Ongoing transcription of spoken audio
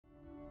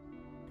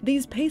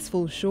These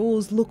peaceful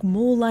shores look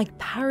more like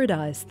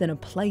paradise than a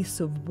place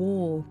of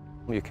war.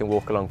 You can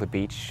walk along the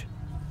beach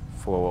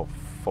for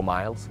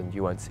miles and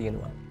you won't see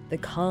anyone. The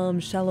calm,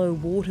 shallow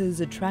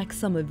waters attract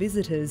summer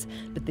visitors,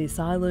 but this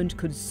island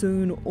could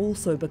soon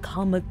also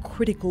become a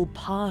critical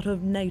part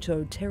of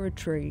NATO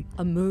territory,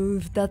 a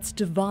move that's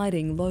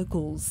dividing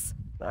locals.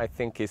 I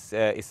think it's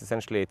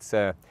essentially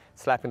a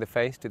slap in the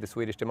face to the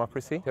Swedish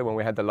democracy. When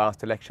we had the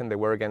last election, they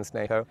were against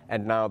NATO,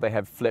 and now they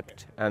have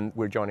flipped and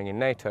we're joining in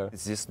NATO.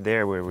 It's just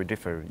there where we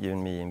differ, you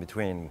and me in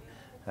between,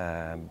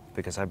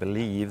 because I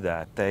believe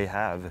that they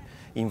have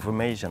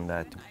information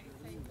that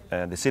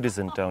the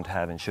citizens don't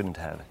have and shouldn't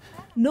have.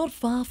 Not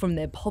far from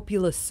their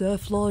popular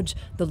surf lodge,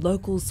 the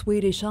local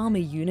Swedish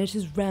army unit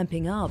is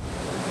ramping up.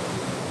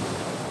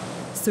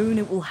 Soon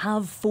it will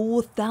have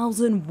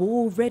 4,000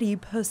 war-ready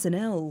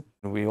personnel.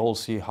 We all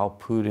see how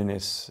Putin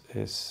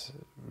is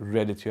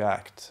ready to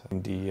act.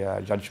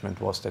 The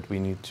judgment was that we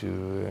need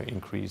to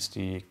increase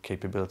the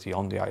capability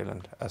on the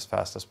island as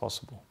fast as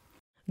possible.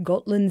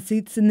 Gotland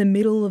sits in the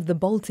middle of the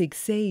Baltic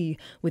Sea,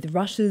 with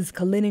Russia's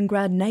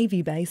Kaliningrad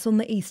Navy base on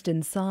the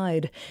eastern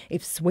side.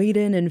 If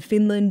Sweden and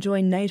Finland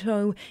join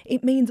NATO,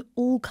 it means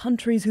all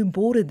countries who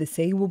border the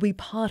sea will be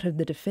part of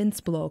the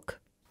defence bloc.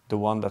 The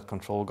one that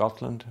controls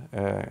Gotland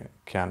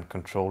can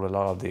control a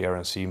lot of the air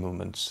and sea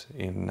movements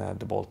in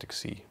the Baltic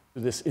Sea.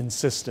 This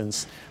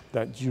insistence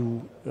that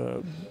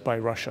by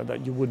Russia,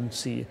 that you wouldn't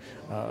see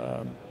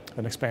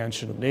an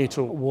expansion of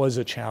NATO was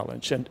a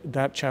challenge, and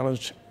that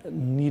challenge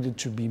needed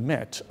to be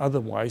met.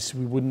 Otherwise,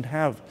 we wouldn't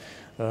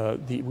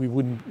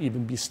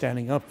even be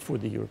standing up for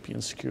the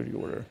European security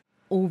order.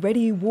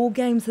 Already, war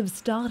games have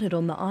started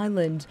on the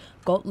island.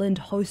 Gotland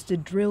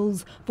hosted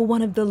drills for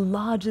one of the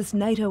largest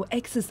NATO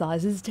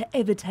exercises to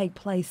ever take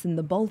place in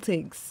the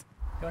Baltics.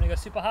 You want to go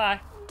super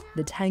high?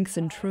 The tanks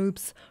and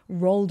troops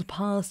rolled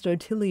past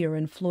Ottilia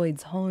and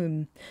Floyd's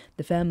home.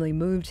 The family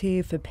moved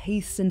here for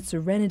peace and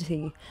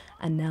serenity,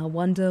 and now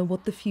wonder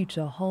what the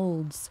future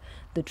holds.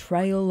 The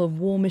trail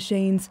of war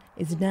machines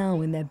is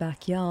now in their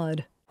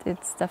backyard.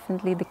 It's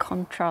definitely the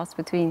contrast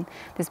between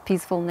this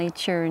peaceful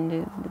nature and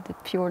the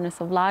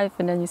pureness of life,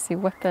 and then you see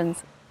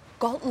weapons.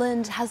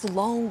 Gotland has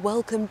long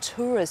welcomed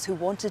tourists who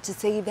wanted to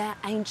see their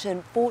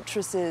ancient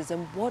fortresses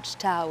and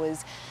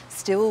watchtowers.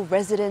 Still,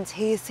 residents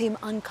here seem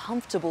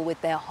uncomfortable with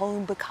their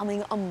home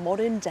becoming a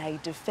modern-day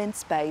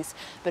defence base.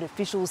 But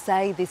officials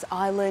say this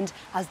island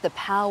has the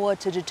power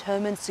to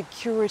determine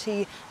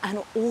security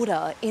and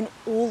order in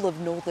all of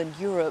Northern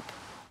Europe.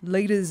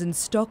 Leaders in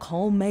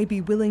Stockholm may be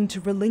willing to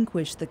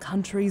relinquish the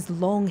country's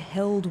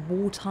long-held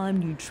wartime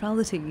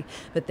neutrality,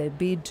 but their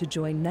bid to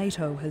join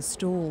NATO has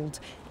stalled.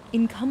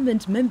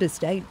 Incumbent member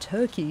state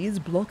Turkey is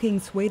blocking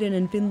Sweden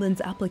and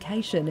Finland's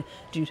application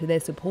due to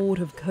their support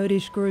of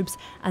Kurdish groups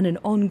and an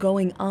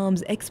ongoing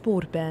arms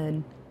export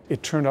ban.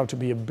 It turned out to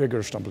be a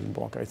bigger stumbling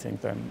block, I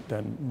think,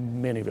 than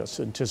many of us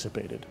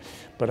anticipated.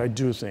 But I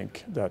do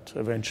think that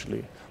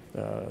eventually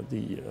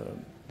the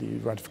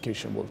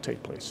ratification will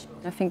take place.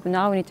 I think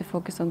now we need to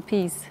focus on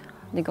peace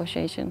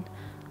negotiation.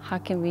 How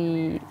can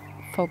we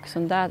focus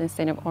on that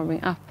instead of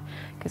arming up?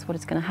 Because what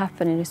is going to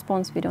happen in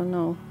response, we don't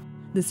know.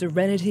 The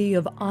serenity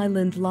of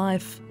island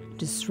life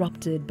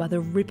disrupted by the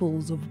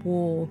ripples of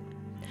war.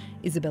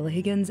 Isabella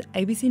Higgins,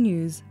 ABC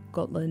News,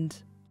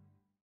 Gotland.